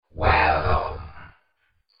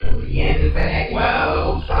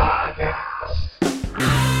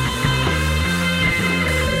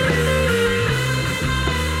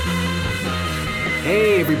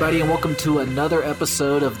everybody, and welcome to another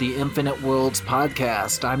episode of the Infinite Worlds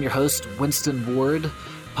podcast. I'm your host, Winston Ward,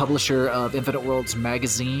 publisher of Infinite Worlds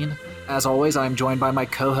magazine. As always, I'm joined by my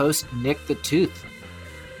co-host, Nick the Tooth.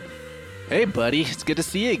 Hey, buddy. It's good to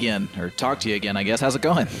see you again, or talk to you again, I guess. How's it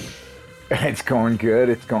going? It's going good.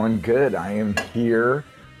 It's going good. I am here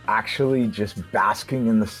actually just basking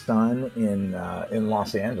in the sun in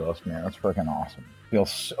Los Angeles, man. That's freaking awesome.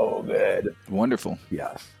 Feels so good. Wonderful.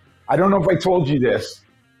 Yes. I don't know if I told you this.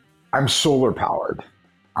 I'm solar powered.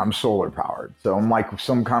 So I'm like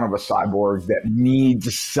some kind of a cyborg that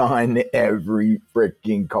needs sun every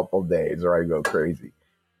freaking couple days or I go crazy.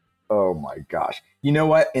 Oh my gosh. You know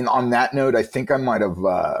what? And on that note, I think I might have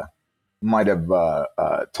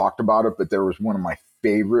talked about it, but there was one of my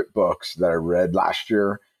favorite books that I read last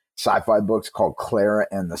year, sci-fi books called Clara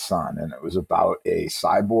and the Sun. And it was about a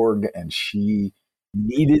cyborg and she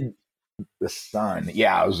needed the sun.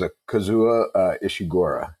 Yeah, it was a Kazuo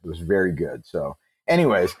Ishiguro. It was very good. So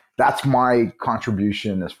anyways, that's my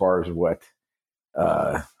contribution as far as what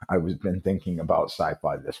I've been thinking about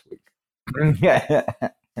sci-fi this week.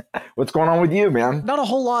 What's going on with you, man? Not a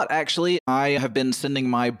whole lot, actually. I have been sending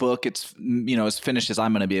my book. It's, as finished as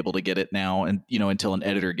I'm going to be able to get it now. And, until an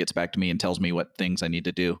editor gets back to me and tells me what things I need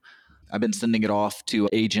to do. I've been sending it off to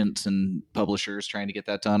agents and publishers trying to get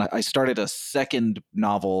that done. I started a second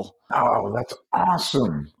novel. Oh, that's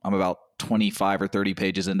awesome. I'm about 25 or 30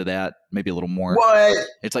 pages into that, maybe a little more. What?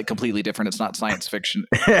 It's like completely different. It's not science fiction.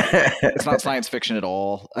 It's not science fiction at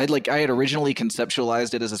all. I had originally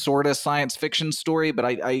conceptualized it as a sort of science fiction story, but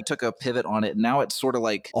I took a pivot on it. And now it's sort of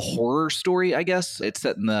like a horror story, I guess. It's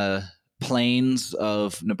set in the plains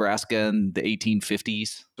of Nebraska in the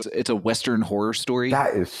 1850s. It's a Western horror story.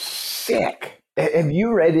 That is sick. Have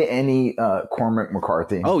you read any Cormac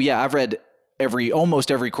McCarthy? Oh, yeah. I've read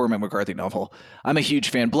almost every Cormac McCarthy novel. I'm a huge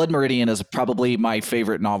fan. Blood Meridian is probably my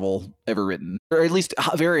favorite novel ever written, or at least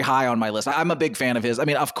very high on my list. I'm a big fan of his. I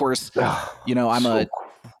mean, of course, I'm so a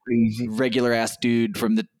crazy regular ass dude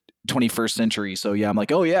from the 21st century. So yeah, I'm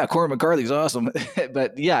like, oh yeah, Cormac McCarthy's awesome.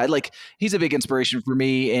 But yeah, he's a big inspiration for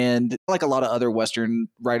me. And like a lot of other Western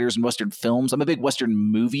writers and Western films, I'm a big Western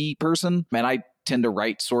movie person. And I tend to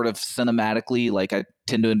write sort of cinematically. Like I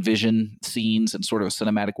tend to envision scenes in sort of a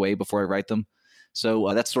cinematic way before I write them.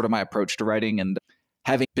 So that's sort of my approach to writing. And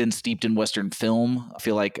having been steeped in Western film, I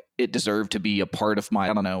feel like it deserved to be a part of my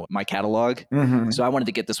catalog. Mm-hmm. So I wanted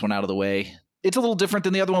to get this one out of the way. It's a little different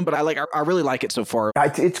than the other one, but I really like it so far.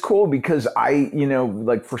 It's cool because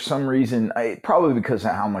for some reason, probably because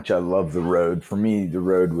of how much I love The Road. For me, The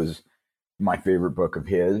Road was my favorite book of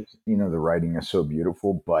his. The writing is so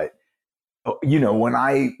beautiful. But, when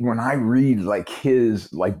I read like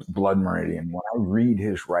his, like Blood Meridian, when I read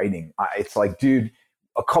his writing, it's like, dude,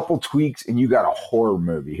 a couple tweaks and you got a horror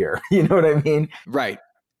movie here. You know what I mean? Right.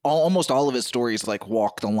 Almost all of his stories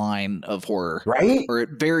walk the line of horror, right? Or at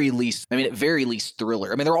very least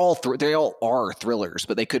thriller. I mean, they all are thrillers,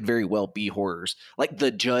 but they could very well be horrors. Like the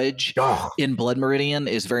judge in Blood Meridian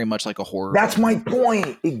is very much like a horror. That's my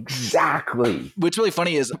point. Exactly. What's really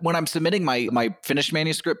funny is when I'm submitting my finished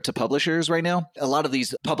manuscript to publishers right now, a lot of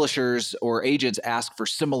these publishers or agents ask for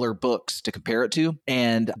similar books to compare it to.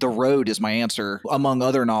 And The Road is my answer, among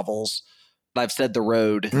other novels. I've said The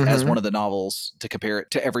Road as one of the novels to compare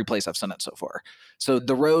it to every place I've sent it so far. So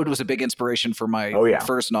The Road was a big inspiration for my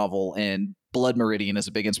first novel, and Blood Meridian is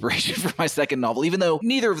a big inspiration for my second novel, even though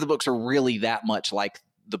neither of the books are really that much like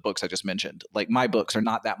the books I just mentioned. Like my books are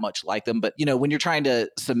not that much like them, but when you're trying to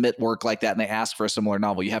submit work like that and they ask for a similar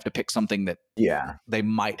novel, you have to pick something that they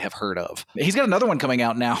might have heard of. He's got another one coming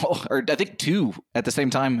out now, or I think two at the same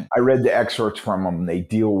time. I read the excerpts from him. They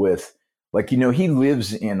deal with he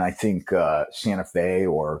lives in, I think, Santa Fe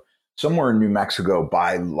or somewhere in New Mexico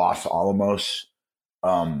by Los Alamos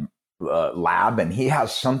lab. And he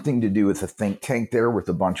has something to do with a think tank there with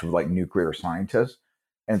a bunch of nuclear scientists.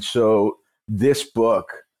 And so this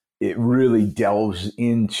book, it really delves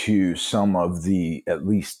into some of the, at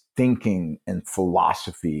least thinking and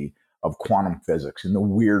philosophy of quantum physics and the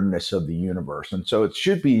weirdness of the universe. And so it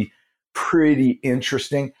should be pretty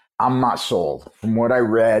interesting. I'm not sold. From what I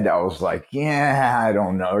read, I was like, I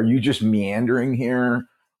don't know. Are you just meandering here?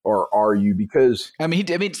 Or are you? Because I mean,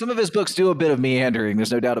 some of his books do a bit of meandering.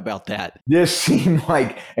 There's no doubt about that. This seemed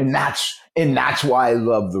like, and that's why I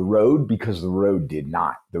love The Road, because The Road did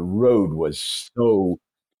not. The Road was so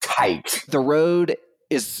tight. The Road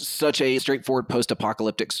is such a straightforward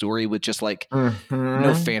post-apocalyptic story with just like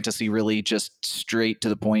no fantasy, really, just straight to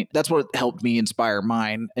the point. That's what helped me inspire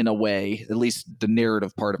mine in a way, at least the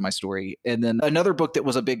narrative part of my story. And then another book that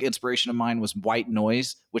was a big inspiration of mine was White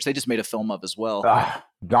Noise, which they just made a film of as well.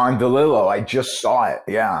 Don DeLillo, I just saw it.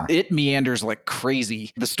 Yeah. It meanders like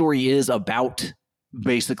crazy. The story is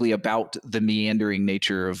basically about the meandering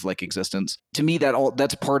nature of like existence. To me,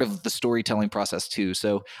 that's part of the storytelling process too.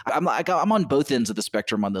 So I'm on both ends of the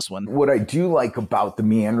spectrum on this one. What I do like about the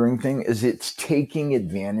meandering thing is it's taking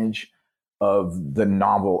advantage of the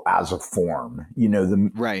novel as a form,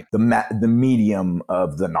 the medium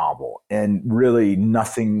of the novel, and really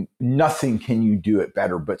nothing can you do it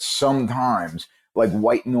better. But sometimes, like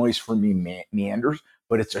White Noise for me meanders,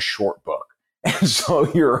 but it's a short book. And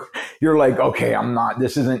so you're like, okay,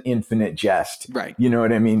 this isn't Infinite Jest. Right. You know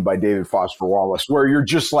what I mean? By David Foster Wallace, where you're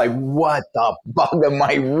just like, what the fuck am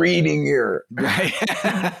I reading here? Right.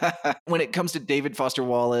 When it comes to David Foster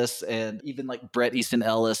Wallace and even like Bret Easton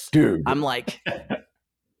Ellis, dude, I'm like,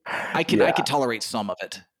 I could tolerate some of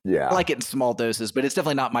it. Yeah. I like it in small doses, but it's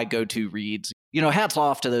definitely not my go-to reads. Hats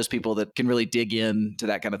off to those people that can really dig into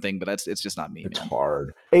that kind of thing, but it's just not me. It's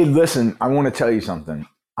hard. Hey, listen, I want to tell you something.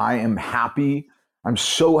 I am happy. I'm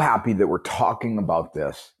so happy that we're talking about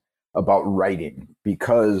this, about writing,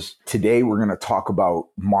 because today we're going to talk about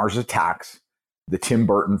Mars Attacks, the Tim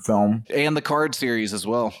Burton film. And the card series as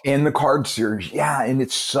well. And the card series. Yeah. And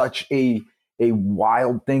it's such a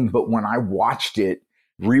wild thing. But when I rewatched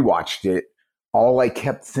it, all I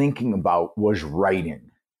kept thinking about was writing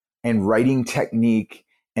and writing technique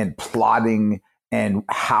and plotting and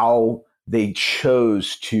how they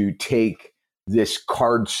chose to take this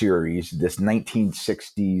card series, this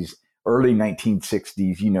 1960s, early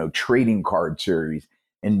 1960s, trading card series,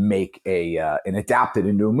 and make and adapt it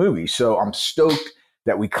into a movie. So I'm stoked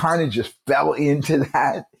that we kind of just fell into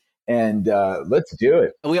that, and let's do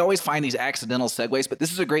it. We always find these accidental segues, but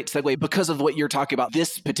this is a great segue because of what you're talking about,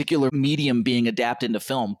 this particular medium being adapted into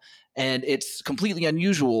film. And it's completely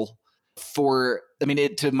unusual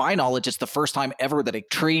to my knowledge, it's the first time ever that a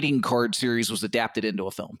trading card series was adapted into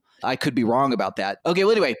a film. I could be wrong about that. Okay,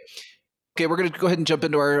 well, anyway. Okay, we're going to go ahead and jump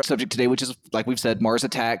into our subject today, which is, like we've said, Mars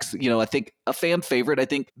Attacks. I think a fan favorite. I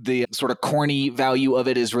think the sort of corny value of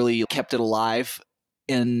it has really kept it alive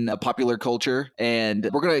in popular culture. And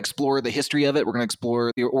we're going to explore the history of it. We're going to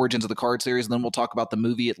explore the origins of the card series. And then we'll talk about the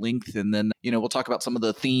movie at length. And then, we'll talk about some of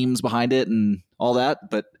the themes behind it and all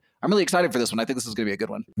that. But I'm really excited for this one. I think this is going to be a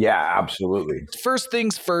good one. Yeah, absolutely. First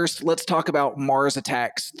things first, let's talk about Mars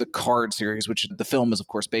Attacks, the card series, which the film is, of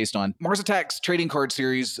course, based on. Mars Attacks trading card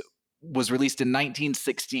series was released in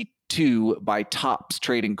 1962 by Topps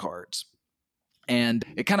Trading Cards. And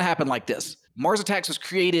it kind of happened like this. Mars Attacks was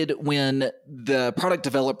created when the product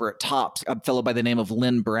developer at Topps, a fellow by the name of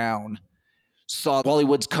Lynn Brown, saw Wally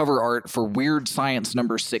Wood's cover art for Weird Science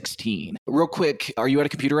number 16. Real quick, are you at a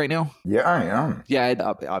computer right now? Yeah, I am. Yeah,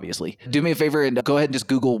 obviously. Do me a favor and go ahead and just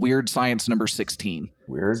Google Weird Science number 16.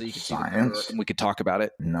 Weird Science? And we could talk about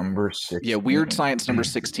it. Number 16. Yeah, Weird Science number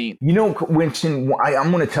 16. Winston,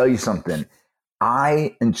 I'm going to tell you something.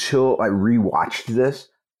 Until I rewatched this,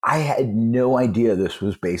 I had no idea this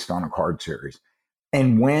was based on a card series.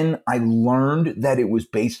 And when I learned that it was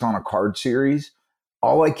based on a card series,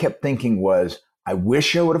 all I kept thinking was, I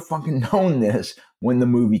wish I would have fucking known this when the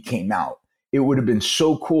movie came out. It would have been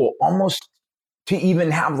so cool, almost to even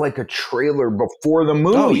have like a trailer before the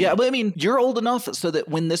movie. Oh, yeah. But you're old enough so that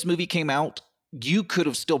when this movie came out, you could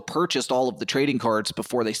have still purchased all of the trading cards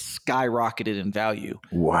before they skyrocketed in value.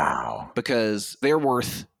 Wow. Because they're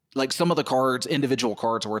worth, like some of the cards, individual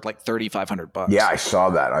cards are worth like $3,500. Yeah, I saw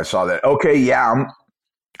that. Okay, yeah,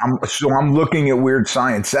 I'm looking at Weird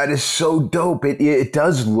Science. That is so dope. It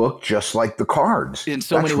does look just like the cards in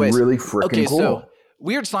so many ways. Really freaking cool. So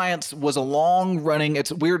Weird Science was a long-running.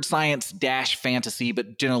 It's Weird Science - Fantasy,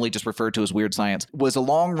 but generally just referred to as Weird Science. Was a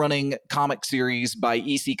long-running comic series by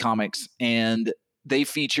EC Comics, and they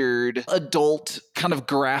featured adult, kind of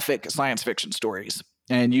graphic science fiction stories.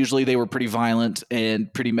 And usually they were pretty violent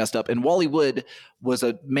and pretty messed up. And Wally Wood was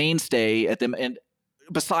a mainstay at them. And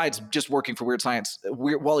besides just working for Weird Science,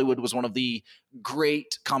 Wally Wood was one of the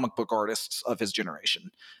great comic book artists of his generation.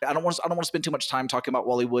 I don't want to spend too much time talking about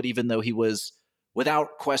Wally Wood, even though he was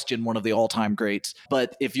without question one of the all-time greats.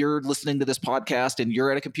 But if you're listening to this podcast and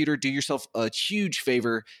you're at a computer, do yourself a huge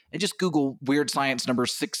favor and just Google Weird Science number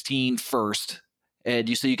 16 first. And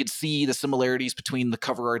you can see the similarities between the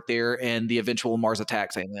cover art there and the eventual Mars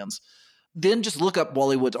Attacks aliens. then just look up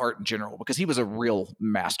Wally Wood's art in general, because he was a real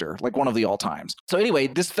master, like one of the all times. So anyway,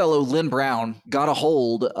 this fellow, Lynn Brown, got a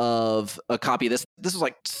hold of a copy of this. This was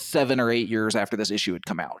like 7 or 8 years after this issue had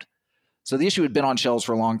come out. So the issue had been on shelves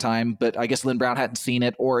for a long time, but I guess Lynn Brown hadn't seen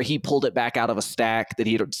it, or he pulled it back out of a stack that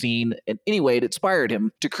he had seen. And anyway, it inspired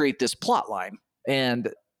him to create this plot line.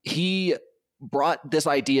 And he brought this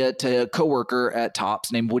idea to a coworker at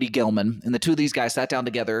Topps named Woody Gelman. And the two of these guys sat down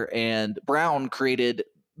together, and Brown created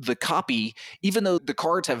the copy. Even though the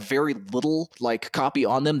cards have very little like copy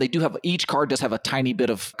on them, they do have, each card does have a tiny bit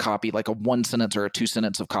of copy, like a 1 sentence or a 2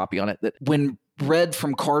 sentence of copy on it, that when read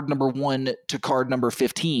from card number 1 to card number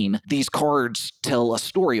 15, these cards tell a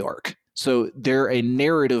story arc. So they're a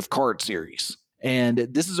narrative card series. And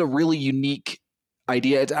this is a really unique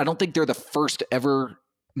idea. I don't think they're the first ever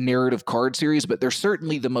narrative card series, but they're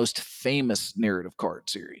certainly the most famous narrative card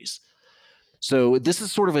series. So this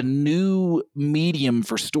is sort of a new medium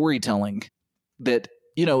for storytelling that,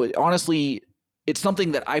 you know, honestly, it's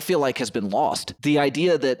something that I feel like has been lost. The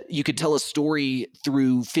idea that you could tell a story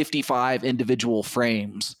through 55 individual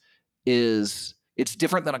frames it's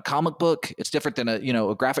different than a comic book. It's different than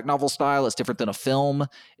a graphic novel style. It's different than a film.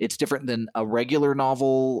 It's different than a regular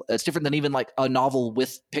novel. It's different than even like a novel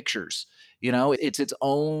with pictures. It's its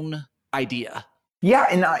own idea. Yeah.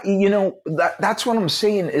 And that's what I'm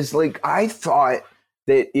saying is, like, I thought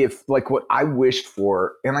that if, like, what I wished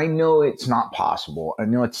for, and I know it's not possible, I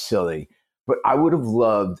know it's silly, but I would have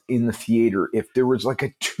loved in the theater if there was like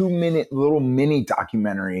a 2-minute little mini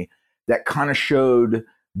documentary that kind of showed,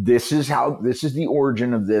 this is the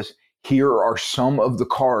origin of this. Here are some of the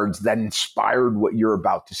cards that inspired what you're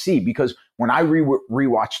about to see. Because when I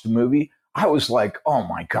rewatched the movie, I was like, oh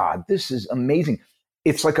my God, this is amazing.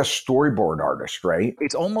 It's like a storyboard artist, right?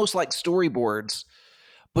 It's almost like storyboards,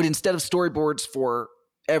 but instead of storyboards for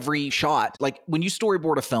every shot, like when you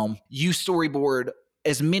storyboard a film, you storyboard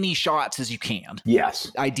as many shots as you can.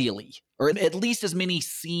 Yes. Ideally. Or at least as many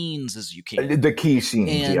scenes as you can. The key scenes,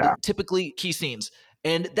 and typically key scenes.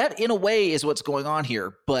 And that, in a way, is what's going on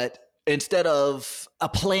here. But instead of a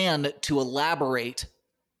plan to elaborate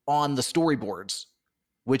on the storyboards,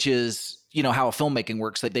 which is, how a filmmaking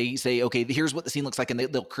works, that they say, okay, here's what the scene looks like, and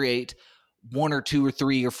they'll create 1 or 2 or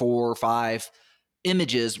 3 or 4 or 5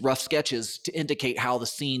 images, rough sketches, to indicate how the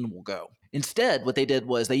scene will go. Instead, what they did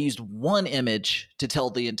was they used one image to tell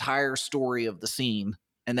the entire story of the scene,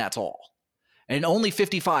 and that's all. And only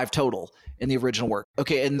 55 total in the original work.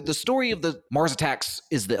 Okay, and the story of the Mars Attacks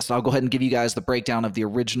is this. I'll go ahead and give you guys the breakdown of the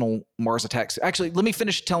original Mars Attacks. Actually, let me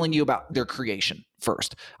finish telling you about their creation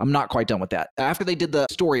first. I'm not quite done with that. After they did the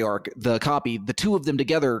story arc, the copy, the two of them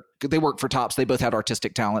together, they worked for Topps. They both had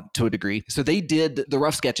artistic talent to a degree. So they did the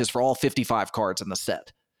rough sketches for all 55 cards in the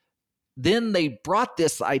set. Then they brought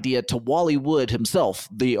this idea to Wally Wood himself,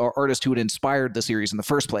 the artist who had inspired the series in the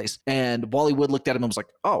first place. And Wally Wood looked at him and was like,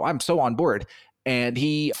 oh, I'm so on board. And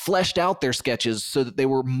he fleshed out their sketches so that they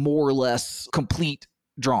were more or less complete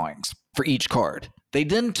drawings for each card. They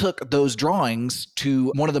then took those drawings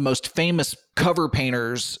to one of the most famous cover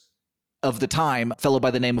painters of the time, a fellow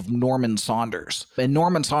by the name of Norman Saunders. And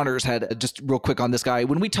Norman Saunders had, just real quick on this guy,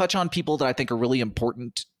 when we touch on people that I think are really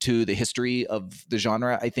important to the history of the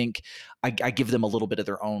genre, I think I give them a little bit of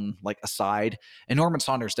their own aside. And Norman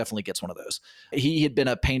Saunders definitely gets one of those. He had been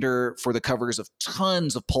a painter for the covers of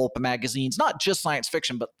tons of pulp magazines, not just science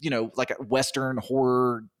fiction, but like Western,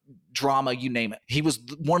 horror, drama, you name it. He was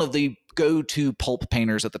one of the go-to pulp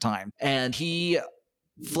painters at the time. And he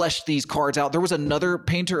fleshed these cards out. There was another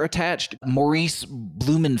painter attached, Maurice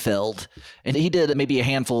Blumenfeld, and he did maybe a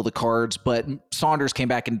handful of the cards, but Saunders came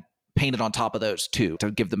back and painted on top of those too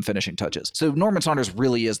to give them finishing touches. So Norman Saunders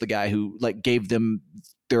really is the guy who gave them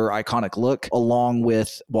their iconic look, along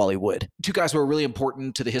with Wally Wood. Two guys who are really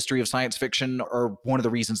important to the history of science fiction. Are one of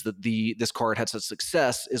the reasons that this card had such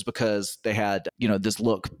success is because they had, this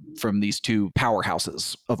look from these two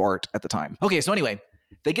powerhouses of art at the time. Okay, so anyway,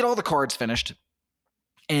 they get all the cards finished.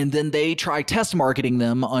 And then they try test marketing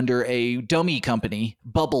them under a dummy company,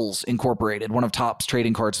 Bubbles Incorporated, one of Topps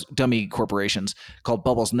trading cards dummy corporations called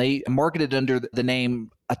Bubbles. And they marketed under the name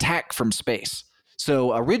Attack from Space.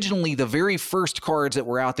 So originally, the very first cards that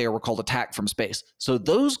were out there were called Attack from Space. So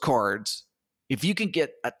those cards, if you can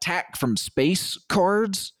get Attack from Space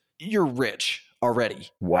cards, you're rich already.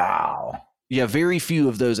 Wow. Yeah, very few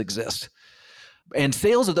of those exist. And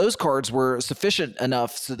sales of those cards were sufficient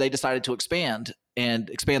enough, so they decided to expand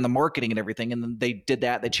the marketing and everything. And then they did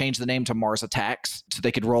that. They changed the name to Mars Attacks so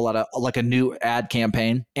they could roll out a new ad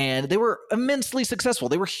campaign. And they were immensely successful.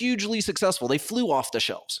 They were hugely successful. They flew off the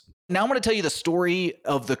shelves. Now I'm going to tell you the story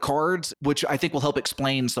of the cards, which I think will help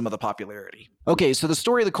explain some of the popularity. Okay, so the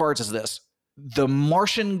story of the cards is this. The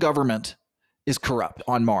Martian government is corrupt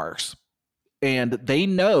on Mars, and they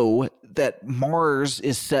know that Mars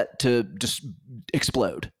is set to just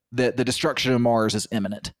explode, that the destruction of Mars is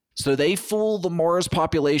imminent. So they fool the Mars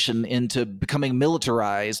population into becoming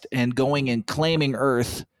militarized and going and claiming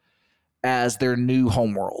Earth as their new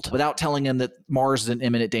homeworld without telling them that Mars is in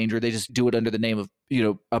imminent danger. They just do it under the name of,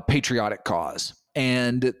 a patriotic cause.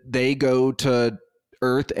 And they go to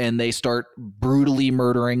Earth and they start brutally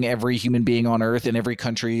murdering every human being on Earth in every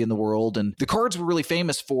country in the world. And the cards were really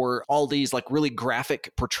famous for all these like really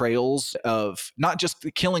graphic portrayals of not just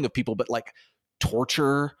the killing of people, but like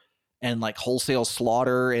torture and like wholesale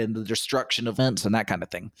slaughter and the destruction of events and that kind of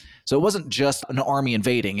thing. So it wasn't just an army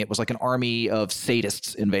invading. It was like an army of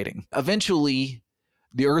sadists invading. Eventually,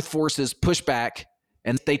 the Earth forces push back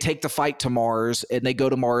and they take the fight to Mars, and they go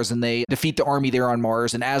to Mars and they defeat the army there on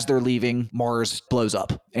Mars. And as they're leaving, Mars blows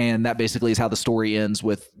up. And that basically is how the story ends,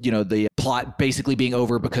 with, the plot basically being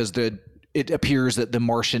over because it appears that the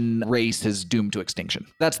Martian race is doomed to extinction.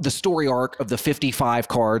 That's the story arc of the 55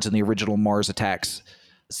 cards in the original Mars Attacks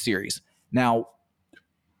series. Now,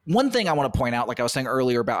 one thing I want to point out, like I was saying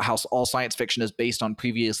earlier about how all science fiction is based on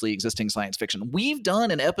previously existing science fiction, we've done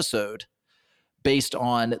an episode based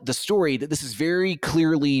on the story that this is very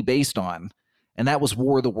clearly based on, and that was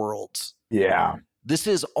War of the Worlds. Yeah. This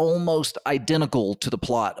is almost identical to the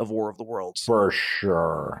plot of War of the Worlds. For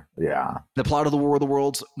sure. Yeah. The plot of the War of the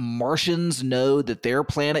Worlds, Martians know that their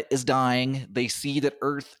planet is dying. They see that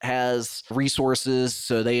Earth has resources,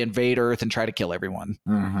 so they invade Earth and try to kill everyone.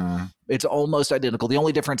 Mm-hmm. It's almost identical. The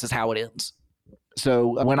only difference is how it ends.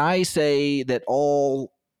 So when I say that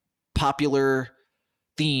all popular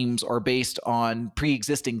themes are based on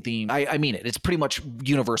pre-existing themes, I mean it. It's pretty much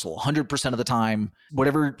universal. 100% of the time,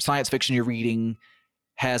 whatever science fiction you're reading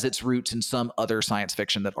has its roots in some other science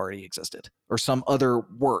fiction that already existed, or some other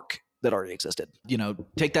work that already existed.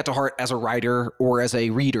 Take that to heart as a writer or as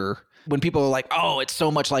a reader. When people are like, oh, it's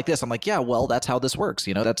so much like this, I'm like, yeah, well, that's how this works.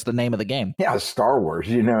 That's the name of the game. Yeah, Star Wars,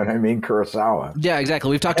 you know what I mean? Kurosawa. Yeah,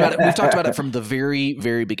 exactly. We've talked about it. We've talked about it from the very,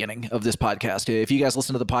 very beginning of this podcast. If you guys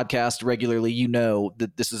listen to the podcast regularly, you know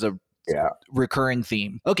that this is a recurring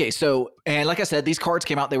theme. Okay, so, and like I said, these cards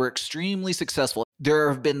came out. They were extremely successful. There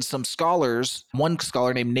have been some scholars, one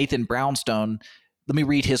scholar named Nathan Brownstone. Let me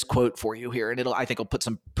read his quote for you here, and I think it'll put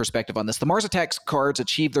some perspective on this. The Mars Attacks cards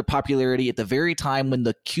achieved their popularity at the very time when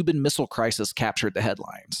the Cuban Missile Crisis captured the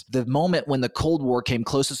headlines, the moment when the Cold War came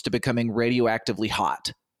closest to becoming radioactively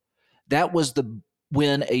hot. That was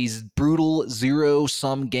when a brutal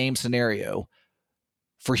zero-sum game scenario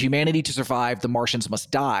for humanity to survive, the Martians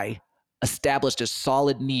must die, established a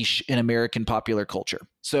solid niche in American popular culture.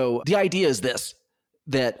 So the idea is this,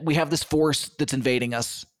 that we have this force that's invading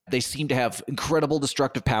us. They seem to have incredible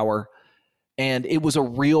destructive power, and it was a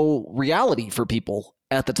real reality for people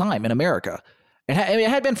at the time in America. It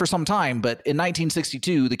had been for some time, but in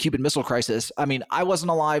 1962, the Cuban Missile Crisis, I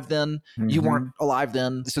wasn't alive then. Mm-hmm. You weren't alive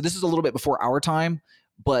then. So this is a little bit before our time,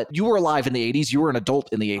 but you were alive in the 80s. You were an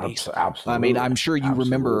adult in the 80s. Absolutely. I'm sure you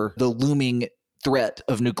remember the looming threat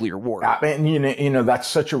of nuclear war. And that's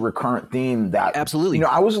such a recurrent theme that absolutely.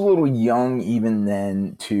 I was a little young even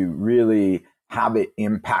then to really have it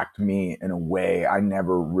impact me in a way I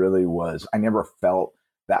never really was. I never felt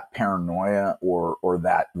that paranoia or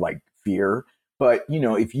that like fear. But,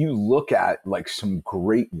 if you look at like some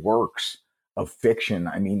great works of fiction,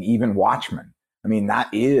 even Watchmen, that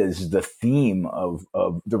is the theme of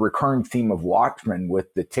the recurring theme of Watchmen,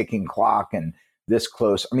 with the ticking clock and this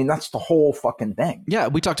close. That's the whole fucking thing. Yeah.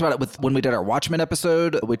 We talked about it when we did our Watchmen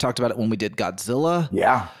episode. We talked about it when we did Godzilla.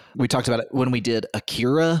 Yeah. We talked about it when we did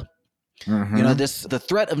Akira. Mm-hmm. The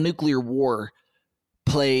threat of nuclear war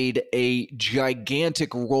played a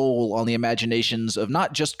gigantic role on the imaginations of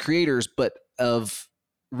not just creators, but of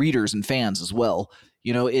readers and fans as well.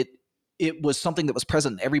 It was something that was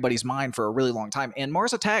present in everybody's mind for a really long time. And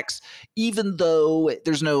Mars Attacks, even though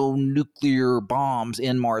there's no nuclear bombs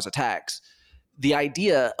in Mars Attacks, the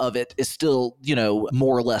idea of it is still,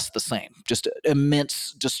 more or less the same, just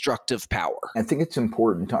immense destructive power. I think it's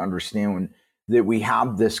important to understand that we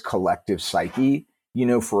have this collective psyche,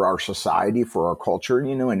 for our society, for our culture,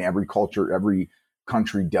 and every culture, every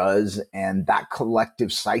country does. And that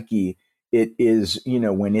collective psyche, it is,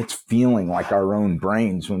 when it's feeling like our own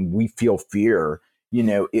brains, when we feel fear,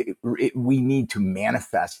 we need to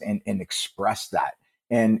manifest and express that.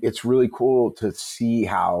 And it's really cool to see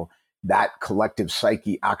how that collective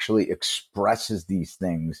psyche actually expresses these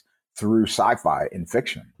things through sci-fi and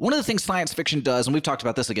fiction. One of the things science fiction does, and we've talked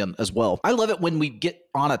about this again as well, I love it when we get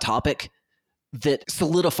on a topic that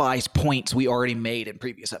solidifies points we already made in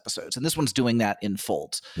previous episodes. And this one's doing that in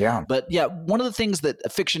folds. Yeah. But yeah, one of the things that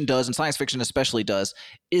fiction does, and science fiction especially does,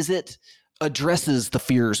 is it addresses the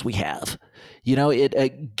fears we have.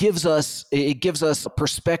 It gives us a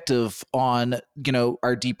perspective on,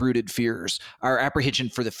 our deep-rooted fears, our apprehension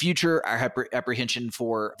for the future, our apprehension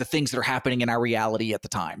for the things that are happening in our reality at the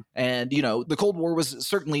time. And, the Cold War was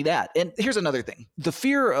certainly that. And here's another thing. The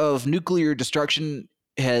fear of nuclear destruction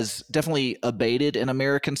has definitely abated in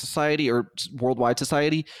American society or worldwide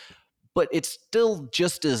society, but it's still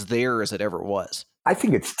just as there as it ever was. I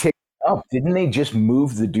think it's ticked up. Didn't they just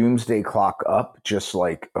move the doomsday clock up just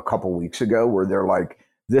like a couple weeks ago, where they're like,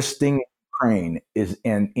 this thing in Ukraine is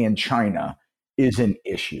in China is an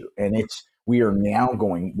issue, and we are now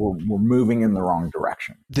we're moving in the wrong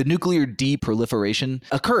direction. The nuclear deproliferation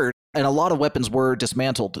occurred, and a lot of weapons were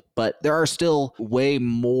dismantled, but there are still way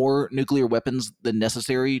more nuclear weapons than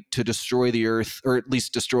necessary to destroy the Earth, or at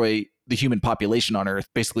least destroy the human population on Earth,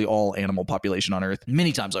 basically all animal population on Earth,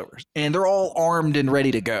 many times over. And they're all armed and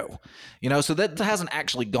ready to go. So that hasn't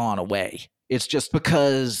actually gone away. It's just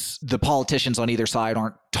because the politicians on either side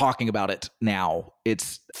aren't talking about it now,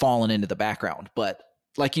 it's fallen into the background. But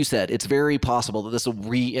like you said, it's very possible that this will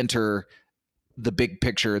re-enter the big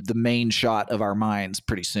picture, the main shot of our minds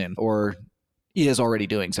pretty soon, or he is already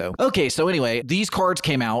doing so. Okay, so anyway, these cards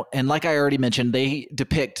came out, and like I already mentioned, they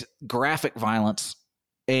depict graphic violence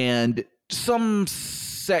and some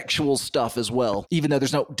sexual stuff as well, even though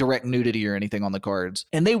there's no direct nudity or anything on the cards.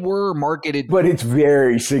 And they were marketed... But it's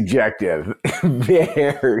very subjective.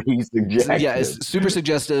 Very subjective. Yeah, it's super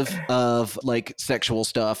suggestive of like sexual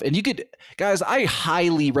stuff. And guys, I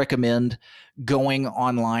highly recommend going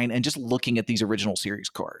online and just looking at these original series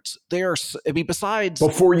cards. Besides...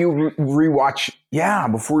 Before you rewatch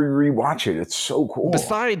it, it's so cool.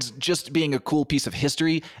 Besides just being a cool piece of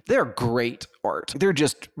history, they're great art. They're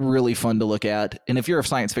just really fun to look at. And if you're a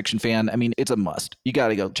science fiction fan, it's a must. You got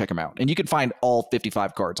to go check them out. And you can find all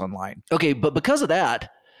 55 cards online. Okay, but because of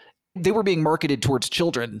that, they were being marketed towards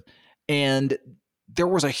children, and there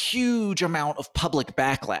was a huge amount of public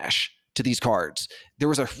backlash to these cards. There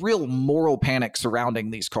was a real moral panic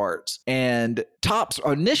surrounding these cards. And Topps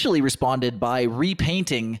initially responded by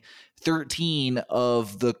repainting 13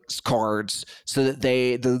 of the cards so that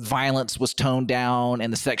the violence was toned down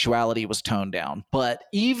and the sexuality was toned down. But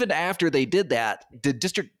even after they did that, the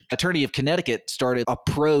district attorney of Connecticut started a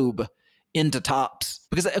probe into Topps.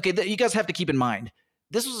 Because, you guys have to keep in mind,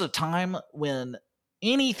 this was a time when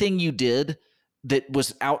anything you did that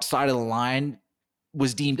was outside of the line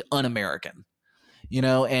was deemed un-American,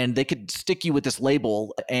 and they could stick you with this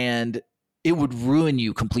label and it would ruin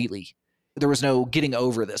you completely. There was no getting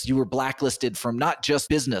over this. You were blacklisted from not just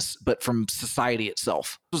business, but from society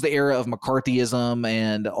itself. It was the era of McCarthyism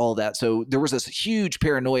and all that. So there was this huge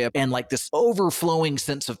paranoia and like this overflowing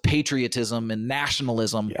sense of patriotism and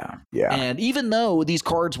nationalism. Yeah. And even though these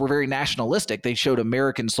cards were very nationalistic, they showed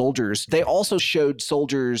American soldiers. They also showed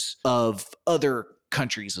soldiers of other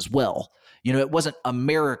countries as well. It wasn't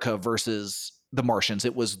America versus the Martians.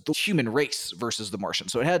 It was the human race versus the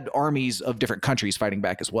Martians. So it had armies of different countries fighting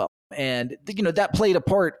back as well. And, that played a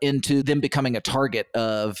part into them becoming a target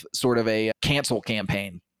of sort of a cancel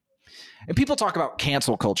campaign. And people talk about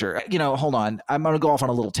cancel culture. Hold on. I'm going to go off on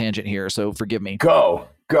a little tangent here, so forgive me. Go.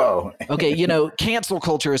 Okay, cancel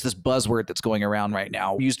culture is this buzzword that's going around right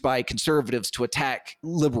now, used by conservatives to attack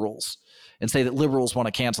liberals and say that liberals want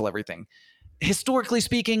to cancel everything. Historically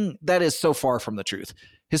speaking, that is so far from the truth.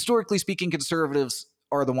 Historically speaking, conservatives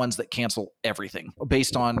are the ones that cancel everything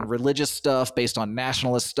based on religious stuff, based on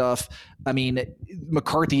nationalist stuff.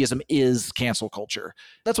 McCarthyism is cancel culture.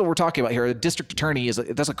 That's what we're talking about here. A district attorney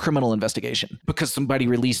that's a criminal investigation because somebody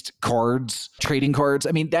released cards, trading cards.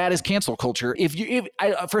 That is cancel culture.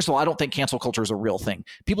 First of all, I don't think cancel culture is a real thing.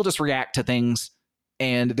 People just react to things,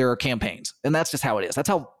 and there are campaigns, and that's just how it is. That's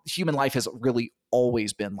how human life has really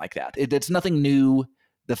always been like that. It's nothing new.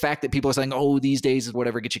 The fact that people are saying, oh, these days is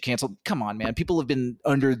whatever gets you canceled. Come on, man. People have been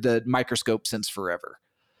under the microscope since forever.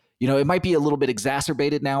 It might be a little bit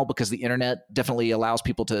exacerbated now because the internet definitely allows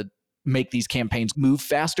people to make these campaigns move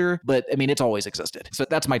faster, but it's always existed. So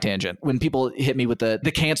that's my tangent. When people hit me with the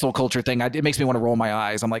cancel culture thing, it makes me want to roll my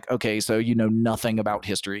eyes. I'm like, okay, so you know nothing about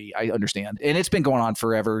history. I understand. And it's been going on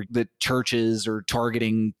forever. The churches are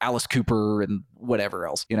targeting Alice Cooper and whatever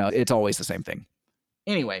else. It's always the same thing.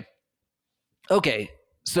 Anyway, okay.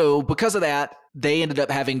 So because of that, they ended up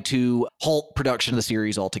having to halt production of the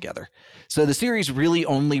series altogether. So the series really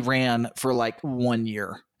only ran for like 1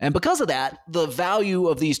 year. And because of that, the value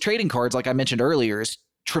of these trading cards, like I mentioned earlier, is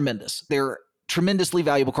tremendous. They're tremendously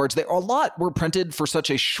valuable cards. A lot were printed for such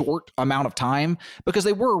a short amount of time because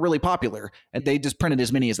they were really popular and they just printed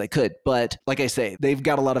as many as they could. But like I say, they've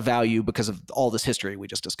got a lot of value because of all this history we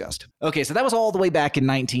just discussed. Okay, so that was all the way back in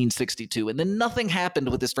 1962. And then nothing happened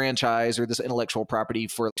with this franchise or this intellectual property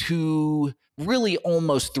for really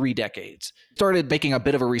almost 3 decades. Started making a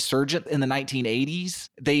bit of a resurgence in the 1980s.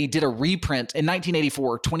 They did a reprint in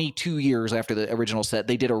 1984, 22 years after the original set.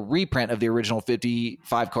 They did a reprint of the original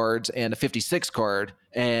 55 cards and a 56 card.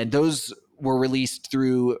 And those were released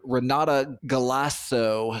through Renata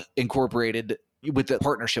Galasso Incorporated with the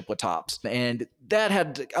partnership with Topps. And that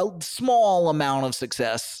had a small amount of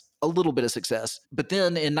success, a little bit of success. But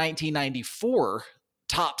then in 1994,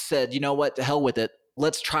 Topps said, you know what, to hell with it.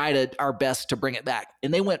 Let's try our best to bring it back.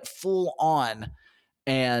 And they went full on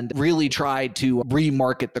and really tried to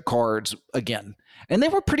remarket the cards again. And they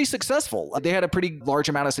were pretty successful. They had a pretty large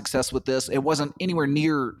amount of success with this. It wasn't anywhere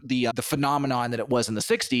near the phenomenon that it was in the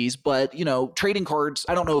 60s, but trading cards,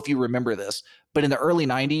 I don't know if you remember this, but in the early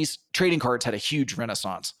 90s, trading cards had a huge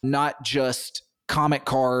renaissance. Not just comic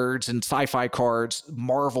cards and sci-fi cards.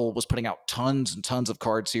 Marvel was putting out tons and tons of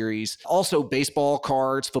card series. Also baseball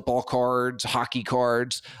cards, football cards, hockey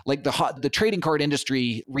cards. Like the trading card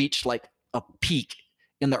industry reached like a peak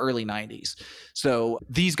in the early 90s. So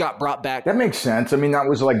these got brought back. That makes sense. I mean, that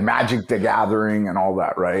was like Magic the Gathering and all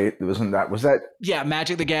that, right? Was that? Yeah,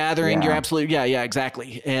 Magic the Gathering. Yeah. You're absolutely, yeah,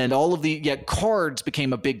 exactly. And all of the cards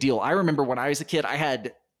became a big deal. I remember when I was a kid, I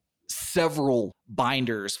had several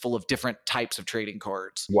binders full of different types of trading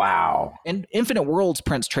cards. Wow. And Infinite Worlds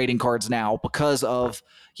prints trading cards now because of,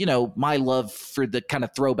 my love for the kind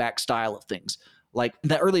of throwback style of things. Like in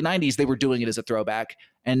the early 90s, they were doing it as a throwback.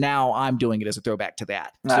 And now I'm doing it as a throwback to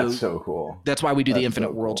that. That's so cool. That's why we do the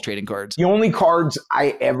Infinite Worlds trading cards. The only cards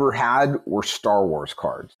I ever had were Star Wars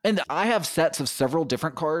cards. And I have sets of several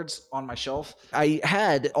different cards on my shelf. I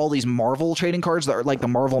had all these Marvel trading cards that are like the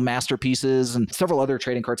Marvel Masterpieces and several other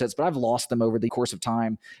trading card sets, but I've lost them over the course of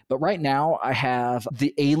time. But right now I have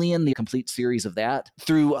the Alien, the complete series of that,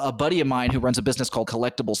 through a buddy of mine who runs a business called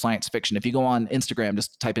Collectible Science Fiction. If you go on Instagram,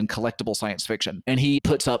 just type in Collectible Science Fiction, and he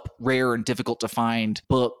puts up rare and difficult to find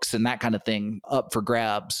books and that kind of thing up for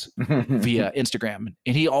grabs via Instagram.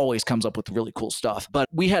 And he always comes up with really cool stuff. But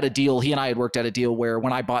we had a deal, he and I had worked out a deal where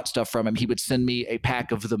when I bought stuff from him, he would send me a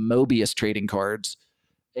pack of the Mobius trading cards.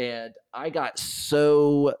 And I got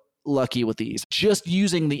so lucky with these. Just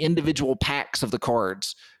using the individual packs of the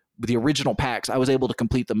cards, the original packs, I was able to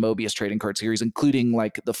complete the Mobius trading card series, including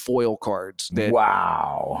like the foil cards.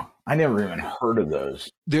 Wow. I never even heard of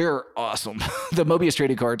those. They're awesome. The Mobius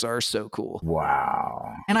trading cards are so cool.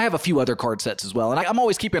 Wow. And I have a few other card sets as well. And I'm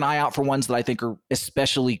always keeping an eye out for ones that I think are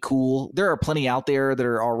especially cool. There are plenty out there that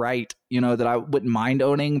are all right, that I wouldn't mind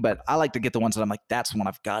owning, but I like to get the ones that I'm like, that's one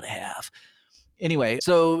I've got to have. Anyway,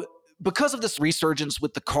 so because of this resurgence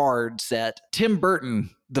with the card set, Tim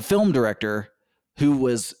Burton, the film director, who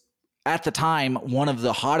was at the time one of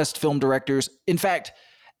the hottest film directors. In fact,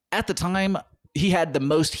 at the time, he had the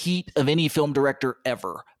most heat of any film director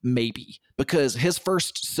ever, maybe, because his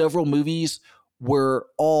first several movies were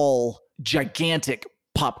all gigantic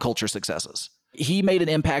pop culture successes. He made an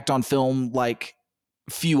impact on film like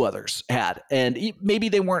few others had. And maybe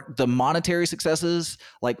they weren't the monetary successes,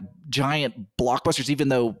 like giant blockbusters, even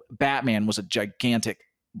though Batman was a gigantic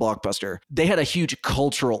blockbuster. They had a huge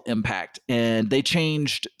cultural impact, and they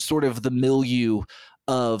changed sort of the milieu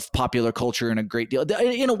of popular culture in a great deal,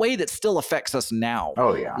 in a way that still affects us now.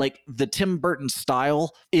 Oh yeah. Like the Tim Burton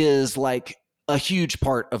style is like a huge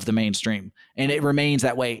part of the mainstream, and it remains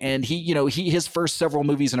that way. And his first several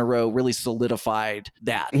movies in a row really solidified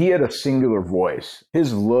that. He had a singular voice.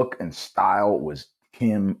 His look and style was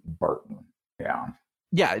Tim Burton. Yeah.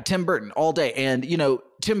 Yeah, Tim Burton all day. And,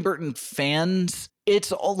 Tim Burton fans,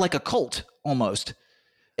 it's all like a cult almost.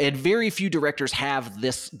 And very few directors have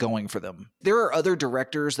this going for them. There are other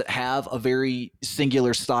directors that have a very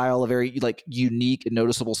singular style, a very like unique and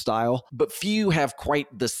noticeable style, but few have quite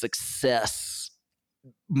the success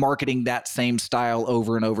marketing that same style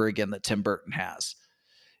over and over again that Tim Burton has.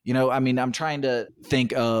 I'm trying to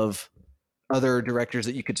think of other directors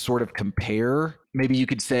that you could sort of compare. Maybe you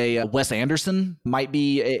could say Wes Anderson might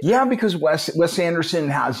be. Yeah, because Wes Anderson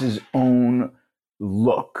has his own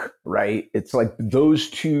look, right? It's like those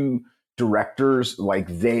two directors, like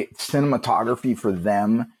cinematography for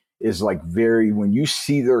them is like very, when you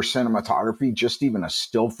see their cinematography, just even a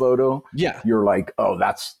still photo, you're like, oh,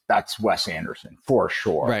 that's Wes Anderson for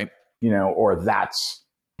sure. Right. Or that's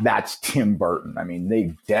Tim Burton. I mean,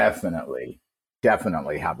 they definitely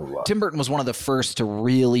have a look. Tim Burton was one of the first to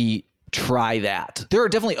really try that. There are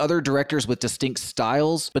definitely other directors with distinct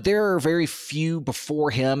styles, but there are very few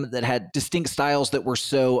before him that had distinct styles that were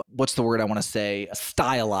so, what's the word I want to say,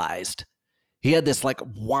 stylized. He had this like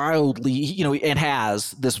wildly, and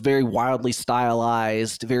has this very wildly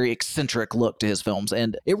stylized, very eccentric look to his films.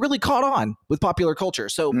 And it really caught on with popular culture.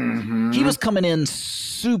 So he was coming in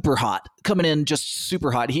super hot,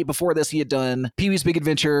 Before this, he had done Pee-wee's Big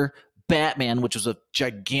Adventure, Batman, which was a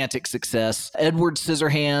gigantic success, Edward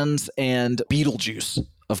Scissorhands, and Beetlejuice,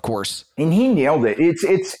 of course. And he nailed it.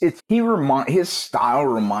 His style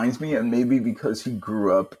reminds me, and maybe because he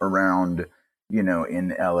grew up around,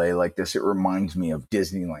 in LA like this, it reminds me of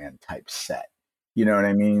Disneyland type set. You know what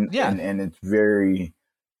I mean? Yeah. And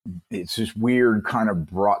it's this weird kind of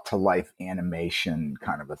brought to life animation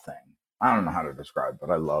kind of a thing. I don't know how to describe it,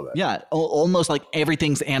 but I love it. Yeah, almost like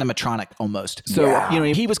everything's animatronic almost. So,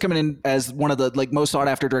 he was coming in as one of the like most sought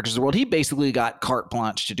after directors of the world. He basically got carte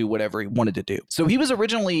blanche to do whatever he wanted to do. So he was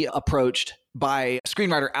originally approached by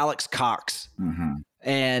screenwriter Alex Cox. Mm-hmm.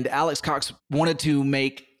 And Alex Cox wanted to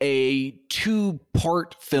make a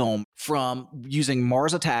 2-part film from using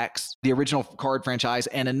Mars Attacks, the original card franchise,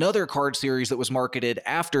 and another card series that was marketed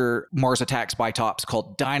after Mars Attacks by Topps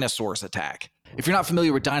called Dinosaurs Attack. If you're not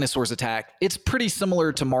familiar with Dinosaurs Attack, it's pretty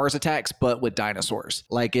similar to Mars Attacks, but with dinosaurs.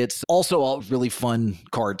 Like, it's also a really fun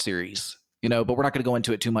card series, but we're not going to go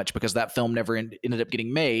into it too much because that film never ended up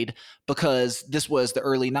getting made, because this was the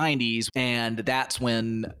early 90s, and that's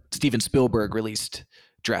when Steven Spielberg released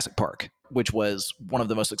Jurassic Park, which was one of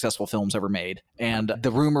the most successful films ever made. And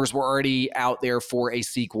the rumors were already out there for a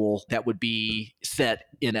sequel that would be set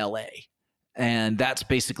in LA. And that's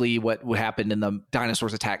basically what happened in the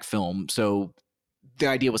Dinosaurs Attack film. So the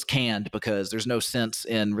idea was canned because there's no sense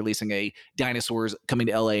in releasing a dinosaurs coming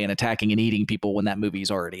to LA and attacking and eating people when that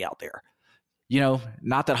movie's already out there.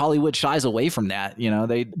 Not that Hollywood shies away from that.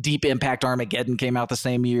 Deep Impact Armageddon came out the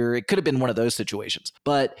same year. It could have been one of those situations,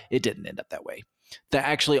 but it didn't end up that way. That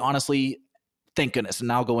actually, honestly, thank goodness.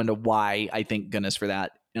 And I'll go into why I thank goodness for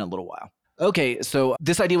that in a little while. Okay, so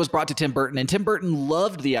this idea was brought to Tim Burton, and Tim Burton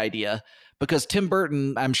loved the idea because Tim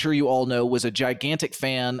Burton, I'm sure you all know, was a gigantic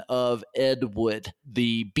fan of Ed Wood,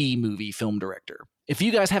 the B-movie film director. If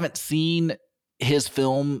you guys haven't seen his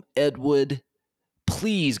film, Ed Wood,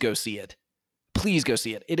 please go see it. Please go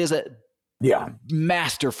see it. It is a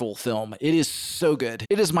masterful film. It is so good.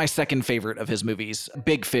 It is my second favorite of his movies.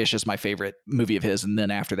 Big Fish is my favorite movie of his, and then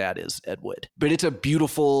after that is Ed Wood. But it's a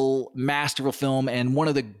beautiful, masterful film, and one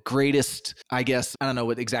of the greatest, I guess, I don't know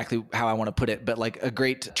exactly how I want to put it, but like a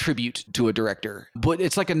great tribute to a director. But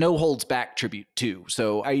it's like a no holds back tribute too.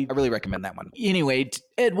 So I really recommend that one. Anyway,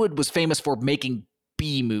 Ed Wood was famous for making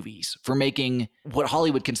B movies, for making what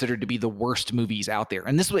Hollywood considered to be the worst movies out there.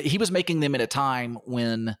 And he was making them at a time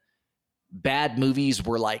when bad movies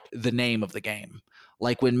were like the name of the game.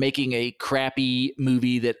 Like when making a crappy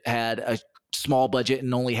movie that had a small budget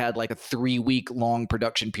and only had like a 3-week long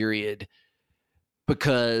production period,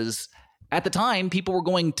 because at the time people were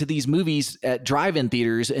going to these movies at drive-in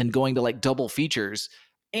theaters and going to like double features,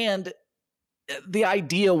 and the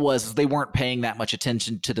idea was they weren't paying that much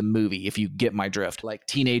attention to the movie, if you get my drift. Like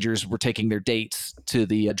teenagers were taking their dates to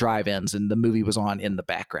the drive-ins and the movie was on in the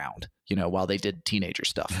background, while they did teenager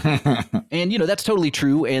stuff. And, that's totally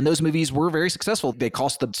true. And those movies were very successful. They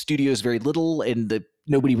cost the studios very little, and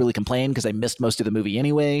nobody really complained because they missed most of the movie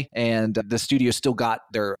anyway. And the studio still got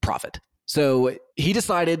their profit. So he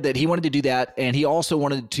decided that he wanted to do that. And he also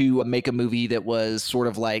wanted to make a movie that was sort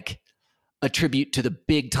of like a tribute to the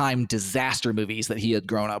big time disaster movies that he had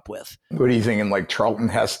grown up with. What are you thinking? Like Charlton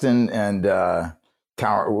Heston and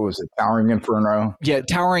Towering Inferno? Yeah,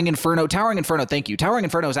 Towering Inferno. Thank you. Towering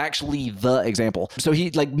Inferno is actually the example. So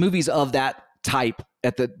movies of that type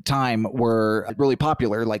at the time were really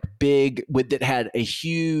popular, like that had a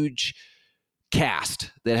huge cast,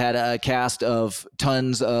 that had a cast of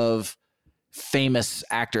tons of famous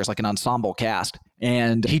actors, like an ensemble cast.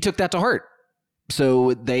 And he took that to heart.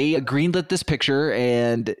 So they greenlit this picture,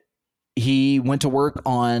 and he went to work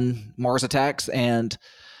on Mars Attacks, and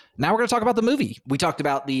now we're going to talk about the movie. We talked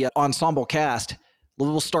about the ensemble cast.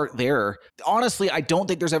 We'll start there. Honestly, I don't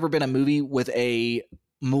think there's ever been a movie with a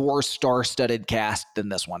more star-studded cast than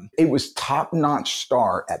this one. It was top-notch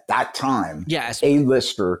star at that time. Yes.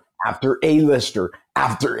 A-lister after A-lister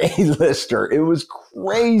after A-lister. It was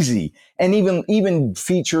crazy. And even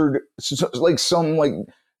featured some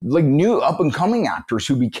like new up and coming actors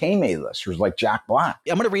who became A-listers, like Jack Black.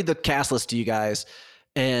 I'm going to read the cast list to you guys.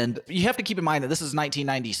 And you have to keep in mind that this is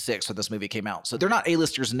 1996 when this movie came out. So they're not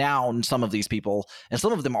A-listers now, and some of these people, and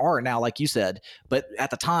some of them are now, like you said. But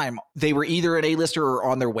at the time, they were either an A-lister or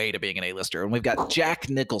on their way to being an A-lister. And we've got Jack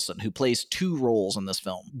Nicholson, who plays 2 roles in this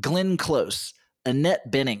film. Glenn Close,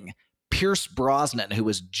 Annette Bening, Pierce Brosnan, who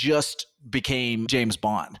was just became James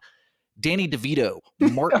Bond. Danny DeVito,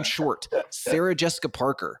 Martin Short, Sarah Jessica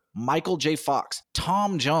Parker, Michael J. Fox,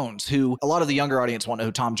 Tom Jones, who a lot of the younger audience won't know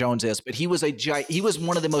who Tom Jones is, but he was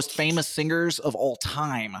one of the most famous singers of all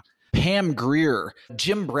time. Pam Grier,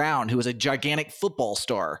 Jim Brown, who was a gigantic football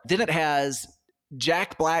star. Then it has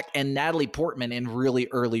Jack Black and Natalie Portman in really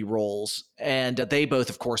early roles. And they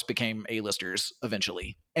both, of course, became A-listers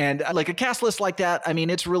eventually. And like a cast list like that, I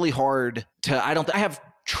mean, it's really hard to, I have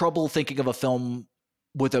trouble thinking of a film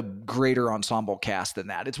with a greater ensemble cast than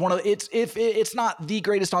that. If it's not the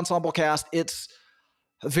greatest ensemble cast, it's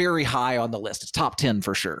very high on the list. It's top 10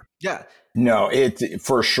 for sure. Yeah. No, it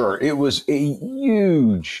for sure. It was a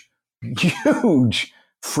huge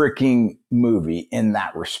freaking movie in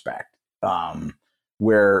that respect.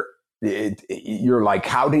 Where you're like,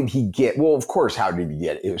 how did he get? Well, of course, how did he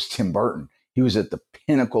get it? It was Tim Burton. He was at the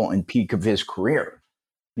pinnacle and peak of his career,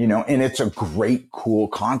 and it's a great, cool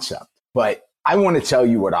concept. But I want to tell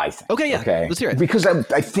you what I think. Okay, yeah. Okay? Let's hear it. Because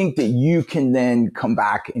I think that you can then come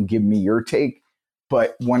back and give me your take.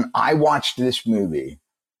 But when I watched this movie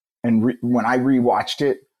and when I rewatched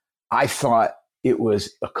it, I thought it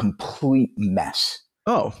was a complete mess.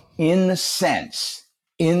 Oh. In the sense,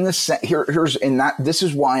 this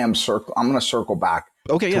is why I'm going to circle back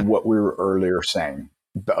to what we were earlier saying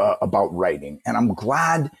about writing. And I'm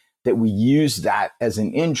glad that we used that as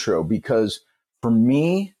an intro, because for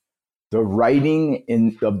me, the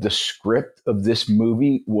writing of the script of this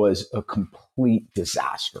movie was a complete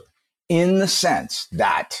disaster, in the sense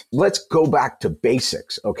that, let's go back to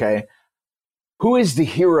basics, okay? Who is the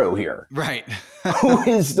hero here? Right. Who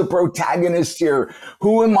is the protagonist here?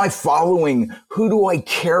 Who am I following? Who do I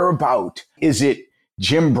care about? Is it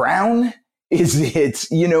Jim Brown? Is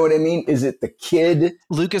it, you know what I mean? Is it the kid?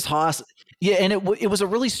 Lucas Haas. Yeah, and it was a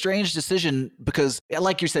really strange decision because,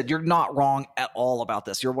 like you said, you're not wrong at all about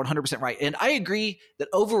this. You're 100% right. And I agree that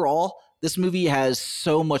overall, this movie has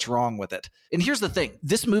so much wrong with it. And here's the thing.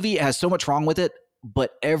 This movie has so much wrong with it,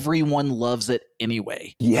 but everyone loves it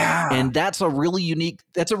anyway. Yeah. And that's a really unique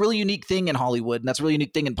thing in Hollywood, and that's a really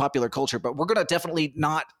unique thing in popular culture. But we're going to definitely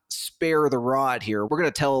not spare the rod here. We're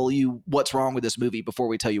going to tell you what's wrong with this movie before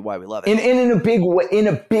we tell you why we love it. And in a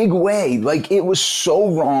big way, like, it was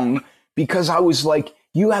so wrong. Because I was like,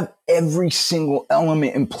 you have every single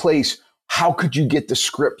element in place. How could you get the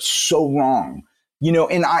script so wrong?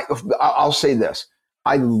 And I'll say this.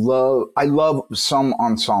 I love some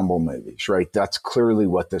ensemble movies, right? That's clearly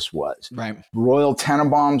what this was. Right. Royal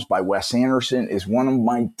Tenenbaums by Wes Anderson is one of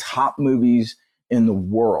my top movies in the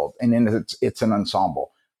world. And then it's an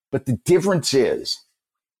ensemble. But the difference is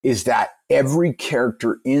that every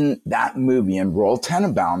character in that movie in Royal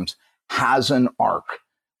Tenenbaums has an arc.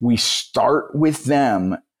 We start with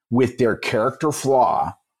them with their character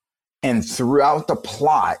flaw, and throughout the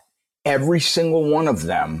plot, every single one of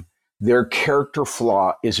them, their character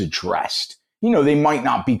flaw is addressed. They might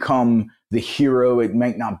not become the hero. It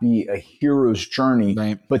might not be a hero's journey,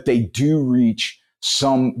 right, but they do reach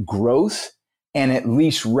some growth and at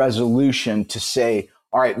least resolution to say,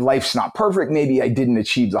 all right, life's not perfect. Maybe I didn't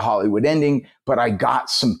achieve the Hollywood ending, but I got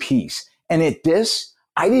some peace. And at this,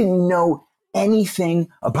 I didn't know anything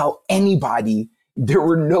about anybody. There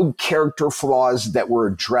were no character flaws that were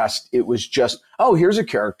addressed. It was just, oh, here's a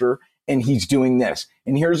character and he's doing this.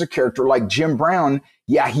 And here's a character like Jim Brown.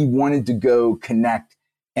 Yeah, he wanted to go connect,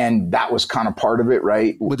 and that was kind of part of it,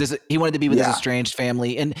 right? He wanted to be with his estranged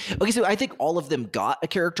family. And okay, so I think all of them got a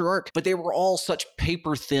character arc, but they were all such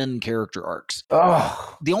paper thin character arcs.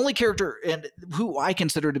 Oh. The only character and who I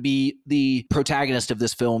consider to be the protagonist of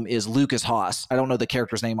this film is Lucas Haas. I don't know the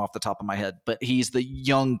character's name off the top of my head, but he's the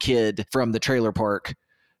young kid from the trailer park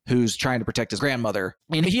who's trying to protect his grandmother.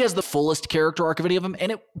 And he has the fullest character arc of any of them.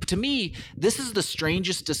 And to me, this is the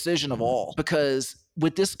strangest decision of all, because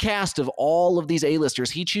with this cast of all of these A-listers,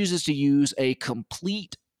 he chooses to use a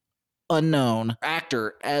complete unknown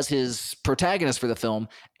actor as his protagonist for the film.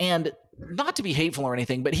 And not to be hateful or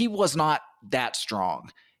anything, but he was not that strong.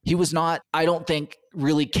 He was not, I don't think,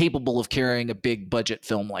 really capable of carrying a big budget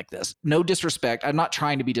film like this. No disrespect. I'm not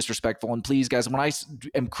trying to be disrespectful. And please, guys, when I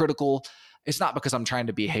am critical, it's not because I'm trying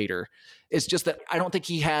to be a hater. It's just that I don't think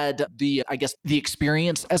he had the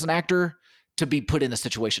experience as an actor to be put in the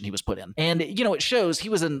situation he was put in. And, it shows he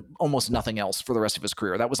was in almost nothing else for the rest of his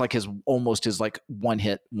career. That was like his like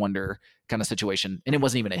one-hit wonder kind of situation. And it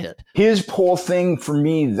wasn't even a hit. His whole thing for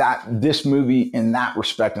me, that this movie in that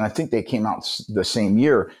respect, and I think they came out the same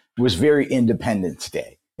year, was very Independence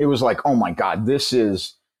Day. It was like, oh my God, this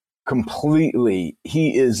is completely,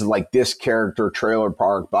 he is like this character, trailer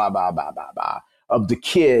park, blah, blah, blah, blah, blah, of the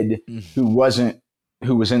kid who was in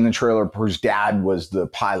the trailer, whose dad was the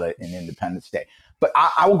pilot in Independence Day. But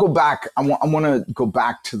I will go back. I want to go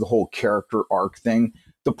back to the whole character arc thing.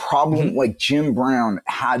 The problem, like Jim Brown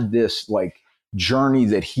had this like journey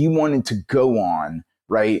that he wanted to go on,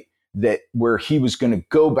 right? That where he was going to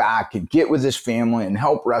go back and get with his family and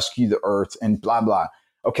help rescue the earth and blah, blah.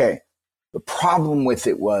 Okay. The problem with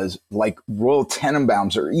it was like Royal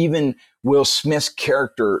Tenenbaums or even Will Smith's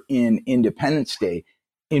character in Independence Day.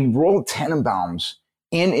 In Royal Tenenbaums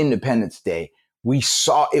and Independence Day, we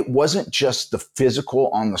saw it wasn't just the physical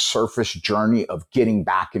on the surface journey of getting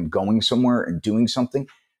back and going somewhere and doing something.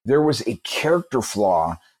 There was a character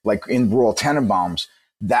flaw, like in Royal Tenenbaums,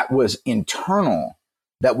 that was internal,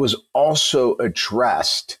 that was also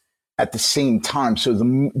addressed at the same time. So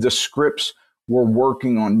the scripts were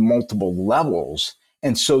working on multiple levels.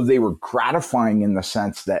 And so they were gratifying in the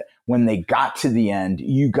sense that when they got to the end,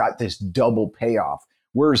 you got this double payoff.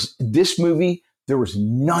 Whereas this movie, there was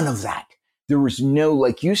none of that. There was no,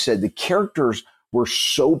 like you said, the characters were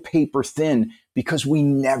so paper thin because we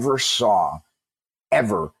never saw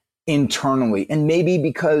ever internally. And maybe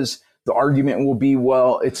because the argument will be,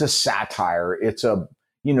 well, it's a satire. It's a,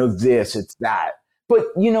 this, it's that. But,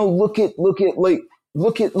 look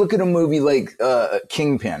at a movie like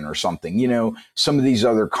Kingpin or something, some of these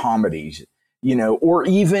other comedies, or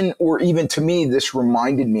even to me, this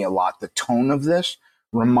reminded me a lot. The tone of this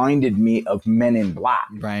reminded me of Men in Black.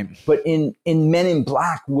 Right. But in Men in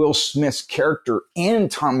Black, Will Smith's character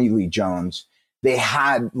and Tommy Lee Jones, they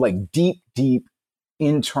had like deep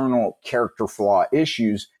internal character flaw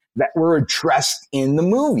issues that were addressed in the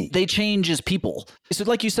movie. They change as people. So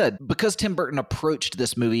like you said, because Tim Burton approached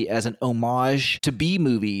this movie as an homage to B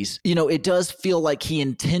movies, it does feel like he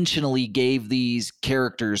intentionally gave these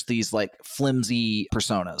characters these like flimsy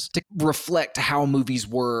personas to reflect how movies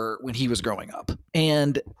were when he was growing up.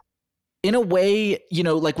 And in a way,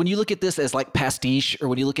 like when you look at this as like pastiche or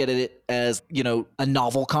when you look at it as, a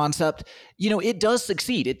novel concept, it does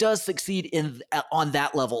succeed. It does succeed on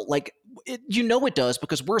that level. Like, it does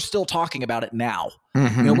because we're still talking about it now.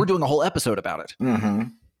 We're doing a whole episode about it.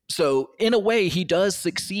 So in a way, he does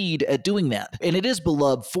succeed at doing that. And it is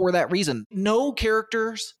beloved for that reason. No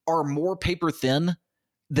characters are more paper thin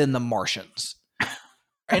than the Martians.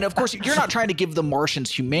 And of course, you're not trying to give the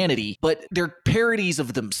Martians humanity, but they're parodies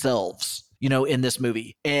of themselves, in this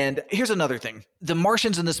movie. And here's another thing. The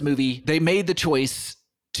Martians in this movie, they made the choice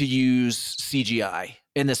to use CGI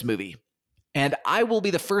in this movie. And I will be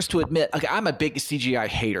the first to admit, okay, I'm a big CGI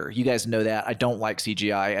hater. You guys know that. I don't like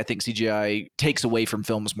CGI. I think CGI takes away from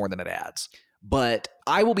films more than it adds. But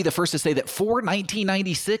I will be the first to say that for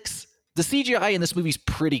 1996, the CGI in this movie is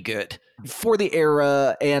pretty good. For the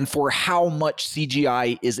era and for how much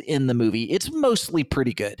CGI is in the movie, it's mostly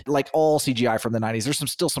pretty good. Like all CGI from the 90s,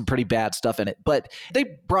 there's still some pretty bad stuff in it. But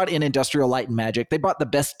they brought in Industrial Light and Magic. They brought the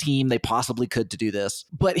best team they possibly could to do this.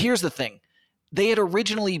 But here's the thing. They had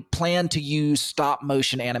originally planned to use stop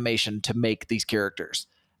motion animation to make these characters.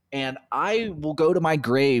 And I will go to my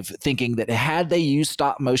grave thinking that had they used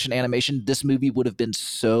stop motion animation, this movie would have been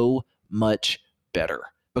so much better.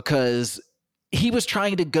 Because he was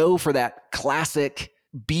trying to go for that classic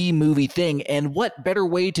B movie thing. And what better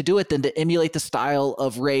way to do it than to emulate the style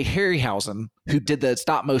of Ray Harryhausen, who did the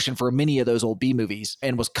stop motion for many of those old B movies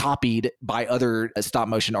and was copied by other stop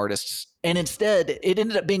motion artists. And instead, it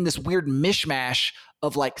ended up being this weird mishmash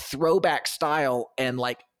of like throwback style and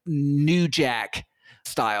like New Jack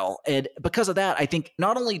style. And because of that, I think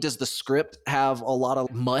not only does the script have a lot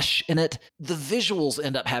of mush in it, the visuals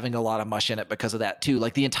end up having a lot of mush in it because of that too.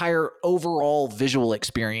 Like the entire overall visual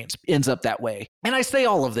experience ends up that way. And I say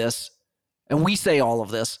all of this, and we say all of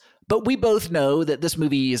this, but we both know that this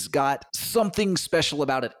movie has got something special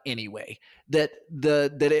about it anyway. That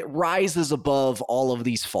it rises above all of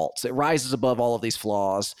these faults. It rises above all of these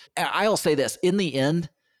flaws. And I'll say this, in the end,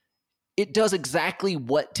 it does exactly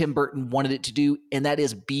what Tim Burton wanted it to do, and that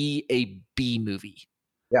is be a B movie.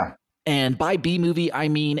 Yeah. And by B movie, I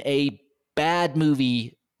mean a bad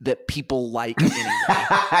movie that people like anyway.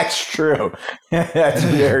 That's true. That's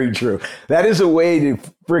very true. That is a way to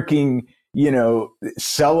freaking,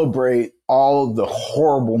 celebrate all of the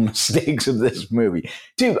horrible mistakes of this movie.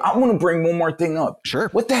 Dude, I want to bring one more thing up. Sure.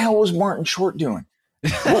 What the hell was Martin Short doing?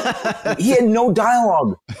 Well, he had no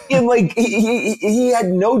dialogue. He had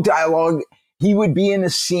no dialogue. He would be in a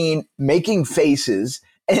scene making faces,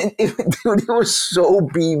 and it was so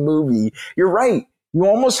B movie. You're right. You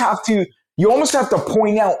almost have to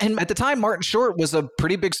point out. And at the time, Martin Short was a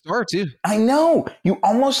pretty big star too. I know. You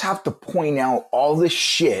almost have to point out all this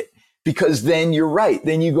shit, because then you're right.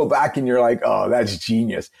 Then you go back and you're like, oh, that's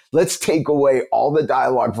genius. Let's take away all the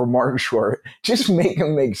dialogue from Martin Short. Just make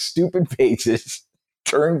him make stupid faces,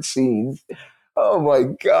 turn scenes. Oh my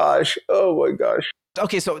gosh.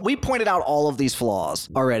 Okay, so we pointed out all of these flaws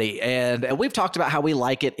already, and we've talked about how we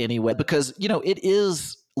like it anyway, because, it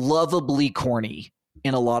is lovably corny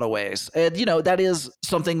in a lot of ways. And, that is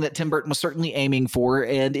something that Tim Burton was certainly aiming for.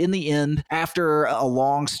 And in the end, after a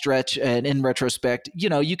long stretch and in retrospect,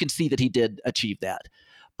 you can see that he did achieve that.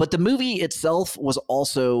 But the movie itself was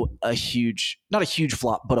also not a huge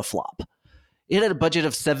flop, but a flop. It had a budget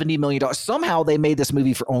of $70 million. Somehow they made this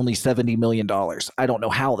movie for only $70 million. I don't know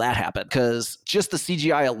how that happened, because just the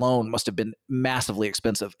CGI alone must have been massively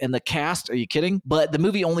expensive. And the cast, are you kidding? But the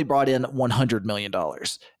movie only brought in $100 million.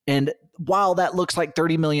 And while that looks like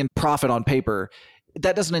 $30 million profit on paper,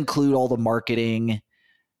 that doesn't include all the marketing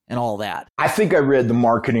and all that. I think I read the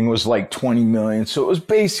marketing was like $20 million. So it was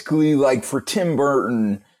basically like for Tim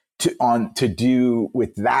Burton to do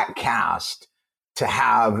with that cast, to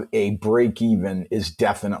have a break even is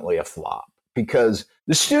definitely a flop, because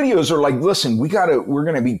the studios are like, listen, we're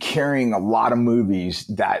going to be carrying a lot of movies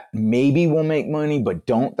that maybe will make money, but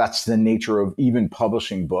don't. That's the nature of even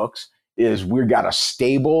publishing books, is we've got a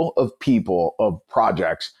stable of people, of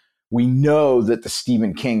projects. We know that the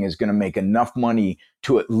Stephen King is going to make enough money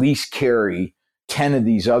to at least carry 10 of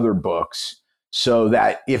these other books, so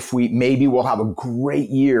that if we'll have a great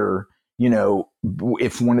year,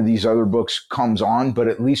 if one of these other books comes on, but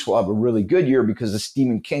at least we'll have a really good year because the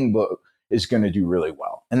Stephen King book is going to do really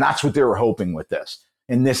well. And that's what they were hoping with this.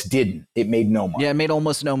 And this didn't. It made no money. Yeah, it made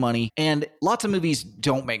almost no money. And lots of movies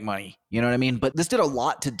don't make money. You know what I mean? But this did a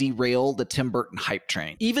lot to derail the Tim Burton hype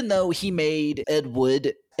train. Even though he made Ed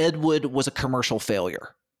Wood was a commercial failure.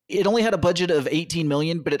 It only had a budget of $18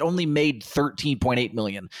 million, but it only made $13.8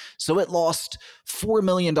 million. So it lost $4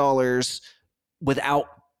 million without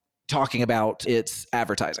talking about its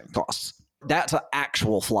advertising costs. That's an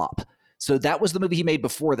actual flop. So that was the movie he made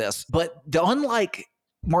before this. But unlike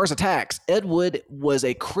Mars Attacks, Ed Wood was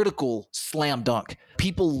a critical slam dunk.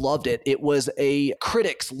 People loved it.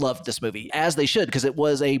 Critics loved this movie, as they should, because it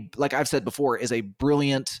was like I've said before, is a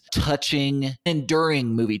brilliant, touching,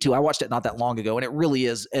 enduring movie too. I watched it not that long ago, and it really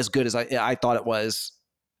is as good as I thought it was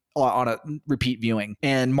on a repeat viewing.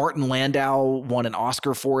 And Martin Landau won an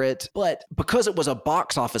Oscar for it. But because it was a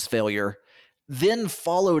box office failure, then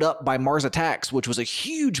followed up by Mars Attacks, which was a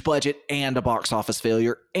huge budget and a box office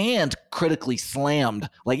failure and critically slammed.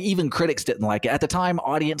 Like, even critics didn't like it. At the time,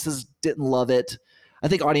 audiences didn't love it. I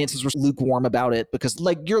think audiences were lukewarm about it because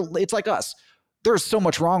it's like us. There's so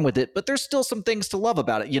much wrong with it, but there's still some things to love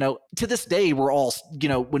about it. To this day, we're all,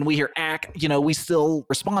 when we hear ack, we still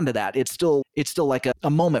respond to that. It's still like a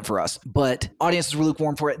moment for us, but audiences were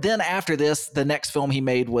lukewarm for it. Then after this, the next film he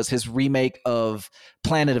made was his remake of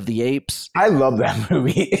Planet of the Apes. I love that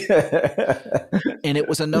movie. And it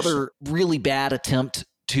was another really bad attempt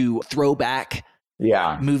to throw back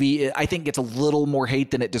movie. I think gets a little more hate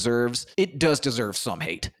than it deserves. It does deserve some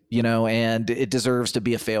hate, and it deserves to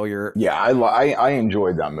be a failure. Yeah, I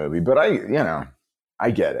enjoyed that movie, but I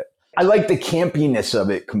get it. I like the campiness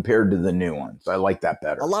of it compared to the new ones. I like that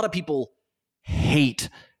better. A lot of people hate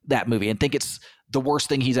that movie and think it's the worst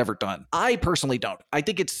thing he's ever done. I personally don't. I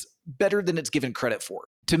think it's better than it's given credit for.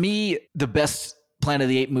 To me, the best Planet of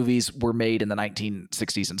the Apes movies were made in the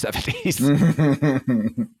 1960s and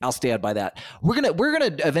 70s. I'll stand by that. We're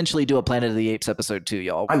gonna eventually do a Planet of the Apes episode too,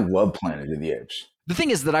 y'all. I love Planet of the Apes. The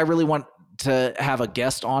thing is that I really want to have a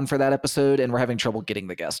guest on for that episode, and we're having trouble getting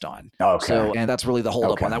the guest on. Okay. And that's really the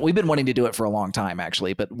holdup on that. We've been wanting to do it for a long time,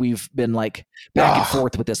 actually, but we've been like back and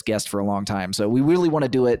forth with this guest for a long time. So we really want to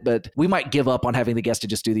do it, but we might give up on having the guest to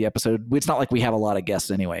just do the episode. It's not like we have a lot of guests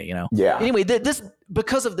anyway, Yeah. Anyway,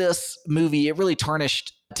 because of this movie, it really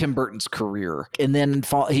tarnished Tim Burton's career. And then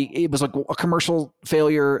it was like a commercial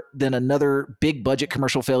failure, then another big budget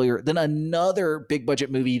commercial failure, then another big budget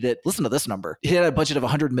movie that, listen to this number, it had a budget of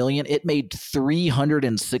 $100 million. It made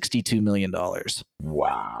 $362 million.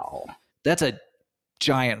 Wow. That's a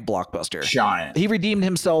giant blockbuster. Giant. He redeemed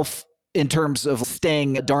himself in terms of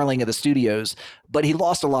staying a darling of the studios, but he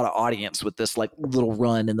lost a lot of audience with this like little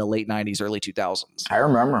run in the late 90s, early 2000s. I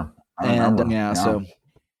remember. So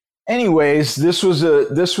anyways, this was a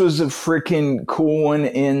freaking cool one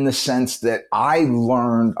in the sense that I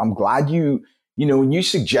learned. I'm glad you when you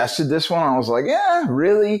suggested this one, I was like, yeah,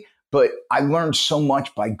 really? But I learned so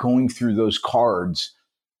much by going through those cards.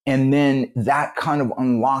 And then that kind of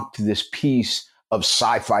unlocked this piece of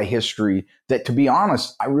sci-fi history that, to be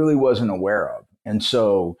honest, I really wasn't aware of. And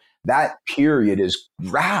so that period is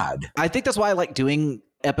rad. I think that's why I like doing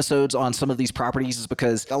episodes on some of these properties, is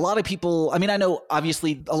because a lot of people, I mean, I know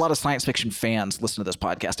obviously a lot of science fiction fans listen to this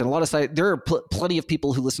podcast, and there are plenty of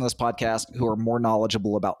people who listen to this podcast who are more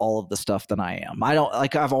knowledgeable about all of the stuff than I am.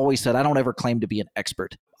 Like I've always said, I don't ever claim to be an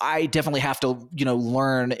expert. I definitely have to,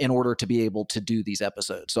 learn in order to be able to do these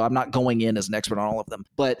episodes. So I'm not going in as an expert on all of them,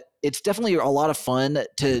 but it's definitely a lot of fun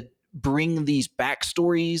to bring these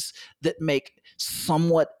backstories that make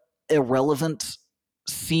somewhat irrelevant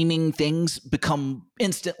seeming things become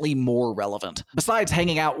instantly more relevant. Besides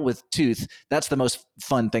hanging out with Tooth, that's the most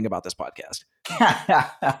fun thing about this podcast.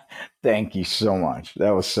 Thank you so much.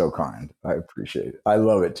 That was so kind. I appreciate it. I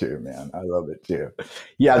love it too, man. I love it too.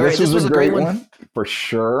 Yeah, this was a great one. For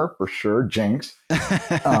sure. Jinx.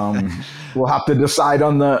 We'll have to decide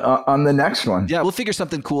on the next one. Yeah, we'll figure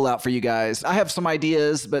something cool out for you guys. I have some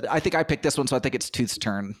ideas, but I think I picked this one, so I think it's Tooth's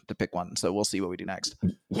turn to pick one. So we'll see what we do next.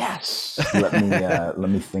 Yes. Let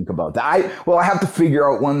me think about that. I have to figure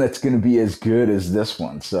out one that's going to be as good as this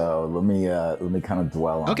one. So let me kind of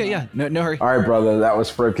dwell on. Okay, that. Yeah, no hurry. All right, brother, that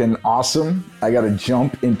was freaking awesome. I got to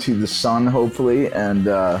jump into the sun, hopefully, and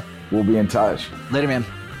we'll be in touch. Later, man.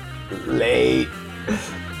 Late.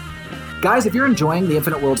 Guys, if you're enjoying the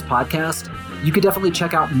Infinite Worlds podcast, you could definitely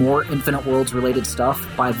check out more Infinite Worlds related stuff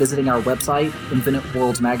by visiting our website,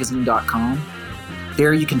 infiniteworldsmagazine.com.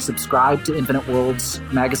 There you can subscribe to Infinite Worlds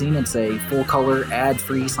magazine. It's a full-color,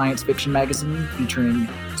 ad-free science fiction magazine featuring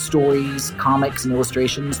stories, comics, and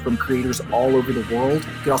illustrations from creators all over the world.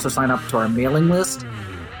 You can also sign up to our mailing list.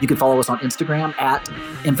 You can follow us on Instagram at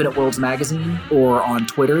Infinite Worlds Magazine or on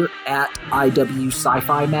Twitter at IW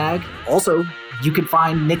Sci-Fi Mag. Also, you can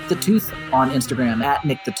find Nick the Tooth on Instagram at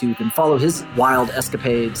Nick the Tooth and follow his wild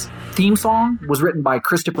escapades. Theme song was written by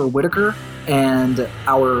Christopher Whitaker, and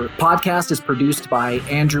our podcast is produced by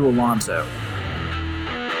Andrew Alonso.